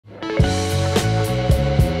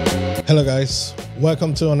Hello guys,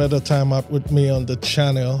 welcome to another time out with me on the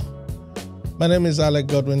channel. My name is Alec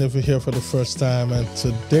Godwin if you're here for the first time, and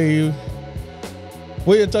today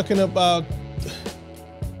we are talking about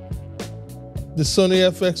the Sony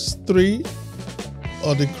FX3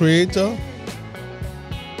 or the Creator.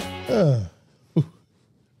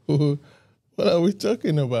 What are we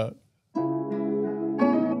talking about?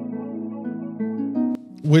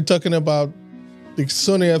 We're talking about the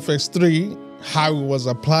Sony FX3, how it was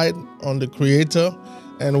applied on the Creator,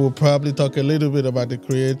 and we'll probably talk a little bit about the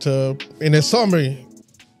Creator. In a summary,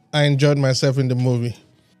 I enjoyed myself in the movie.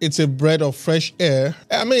 It's a breath of fresh air.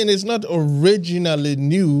 I mean, it's not originally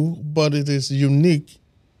new, but it is unique.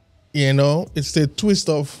 You know, it's a twist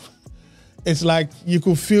of, it's like you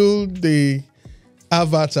could feel the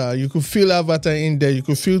Avatar. You could feel Avatar in there. You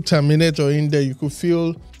could feel Terminator in there. You could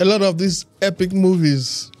feel a lot of these epic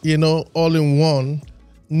movies, you know, all in one.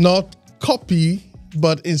 Not copy,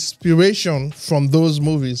 but inspiration from those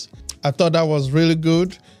movies. I thought that was really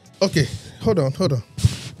good. Okay, hold on.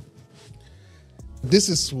 This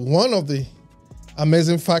is one of the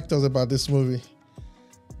amazing factors about this movie.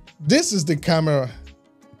 This is the camera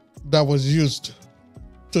that was used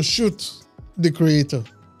to shoot the Creator.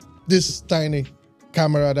 This tiny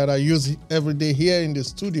camera that I use every day here in the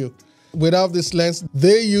studio. Without this lens,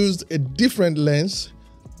 they used a different lens,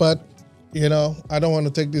 but you know, I don't want to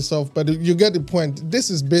take this off, but you get the point. This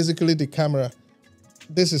is basically the camera.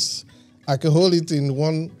 I can hold it in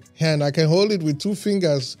one hand. I can hold it with two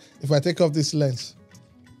fingers if I take off this lens.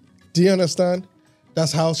 Do you understand?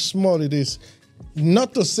 That's how small it is.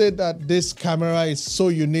 Not to say that this camera is so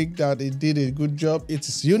unique that it did a good job.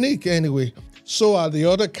 It's unique anyway. So are the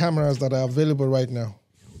other cameras that are available right now.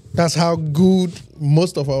 That's how good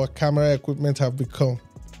most of our camera equipment have become.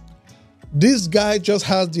 This guy just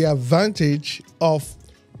has the advantage of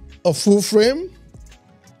a full frame,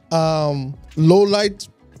 low light.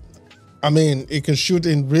 I mean, it can shoot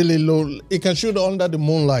in really low, it can shoot under the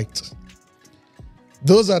moonlight.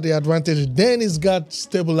 Those are the advantages. Then it's got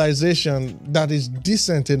stabilization that is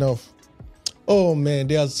decent enough. Oh man,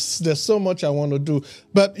 there's so much I want to do.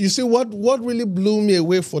 But you see, what really blew me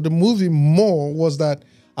away for the movie more was that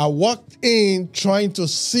I walked in trying to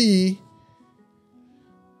see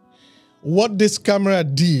what this camera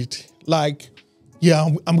did. Like, yeah,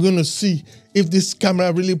 I'm going to see if this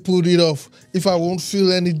camera really pulled it off, if I won't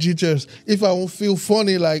feel any jitters, if I won't feel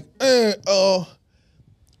funny, like, do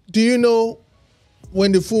you know,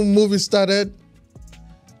 when the full movie started,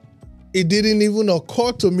 it didn't even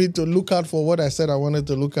occur to me to look out for what I said I wanted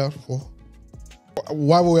to look out for.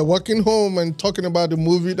 While we were walking home and talking about the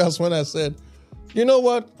movie, that's when I said, you know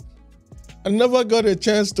what? I never got a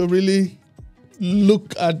chance to really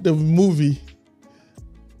look at the movie.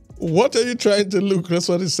 What are you trying to look? That's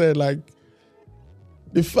what he said. Like,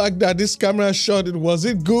 the fact that this camera shot it, was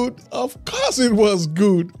it good? Of course it was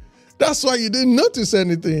good. That's why you didn't notice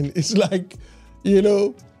anything. It's like, you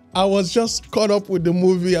know, I was just caught up with the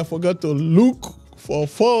movie. I forgot to look for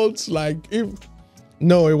faults. Like,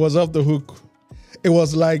 no, it was off the hook. It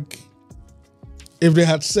was like, if they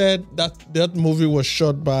had said that movie was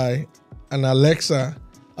shot by an Alexa,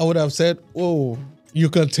 I would have said, oh, you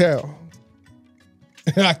can tell.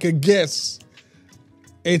 I could guess.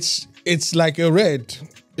 It's like a red.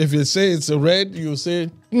 If you say it's a red, you say,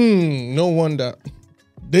 no wonder.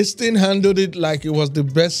 This thing handled it like it was the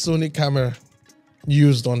best Sony camera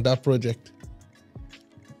used on that project.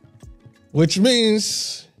 Which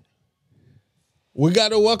means we got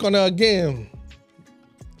to work on our game.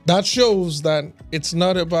 That shows that it's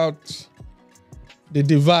not about the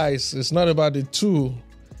device. It's not about the tool.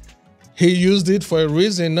 He used it for a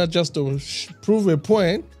reason, not just to prove a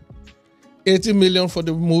point. 80 million for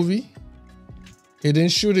the movie. He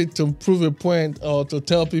didn't shoot it to prove a point or to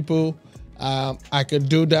tell people I could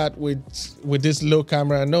do that with this low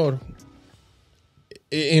camera. No.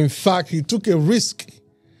 In fact, he took a risk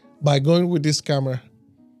by going with this camera.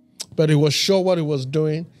 But he was sure what he was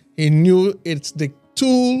doing. He knew it's the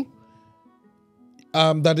tool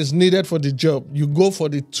that is needed for the job. You go for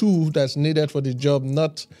the tool that's needed for the job,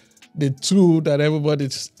 not the tool that everybody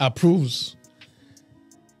approves.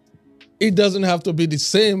 It doesn't have to be the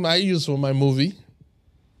same I use for my movie.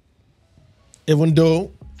 Even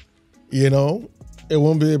though, you know, it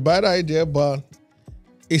won't be a bad idea, but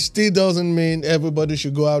it still doesn't mean everybody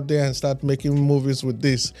should go out there and start making movies with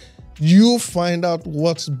this. You find out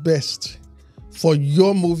what's best for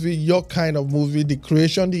your movie, your kind of movie, the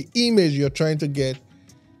creation, the image you're trying to get,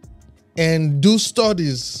 and do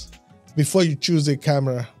studies before you choose a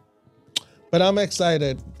camera. But I'm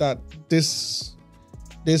excited that this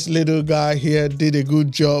little guy here did a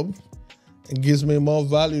good job. It gives me more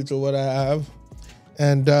value to what I have.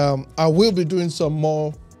 And I will be doing some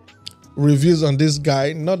more reviews on this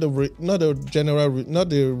guy, not the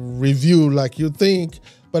review like you think,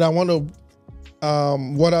 but I want to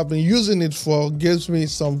what I've been using it for gives me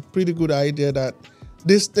some pretty good idea that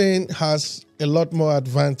this thing has a lot more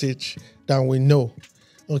advantage than we know.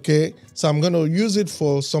 Okay, so I'm going to use it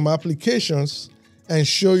for some applications and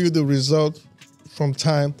show you the result from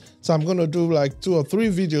time. So I'm going to do like 2 or 3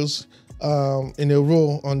 videos in a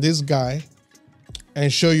row on this guy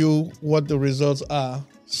and show you what the results are,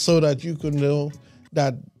 so that you could know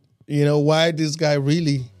that, you know, why this camera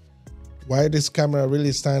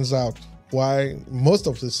really stands out. Why most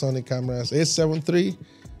of the Sony cameras, A7 III,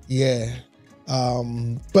 yeah,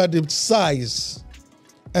 but the size.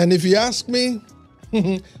 And if you ask me,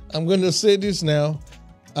 I'm going to say this now.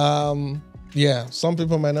 Yeah, some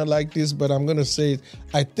people might not like this, but I'm going to say it.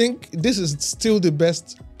 I think this is still the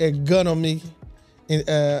best ergonomy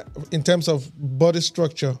in terms of body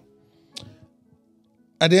structure.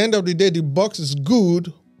 At the end of the day, the box is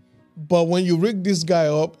good, but when you rig this guy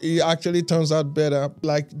up, it actually turns out better.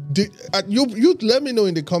 Like, you let me know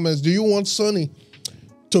in the comments, do you want Sony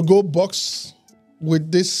to go box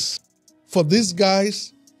with this? For these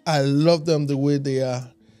guys, I love them the way they are.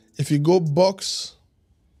 If you go box,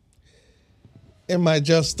 it might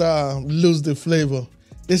just lose the flavor.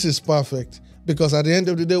 This is perfect, because at the end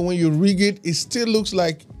of the day, when you rig it, it still looks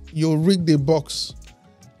like you rigged the box.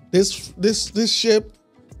 This shape,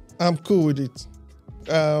 I'm cool with it.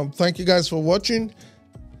 Thank you guys for watching.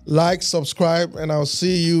 Like, subscribe, and I'll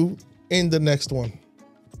see you in the next one.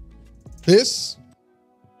 Peace.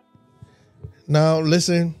 Now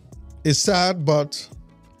listen, it's sad, but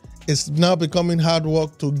it's now becoming hard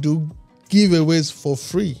work to do giveaways for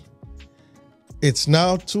free. It's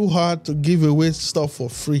now too hard to give away stuff for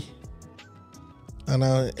free. And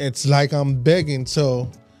it's like I'm begging,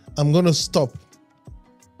 so I'm gonna stop.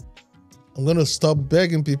 I'm going to stop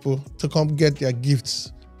begging people to come get their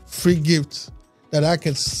gifts, free gifts that I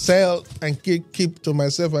can sell and keep to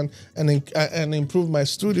myself and improve my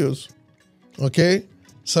studios. Okay?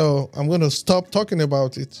 So I'm going to stop talking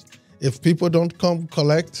about it. If people don't come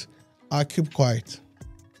collect, I'll keep quiet.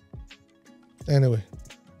 Anyway,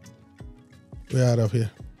 we're out of here.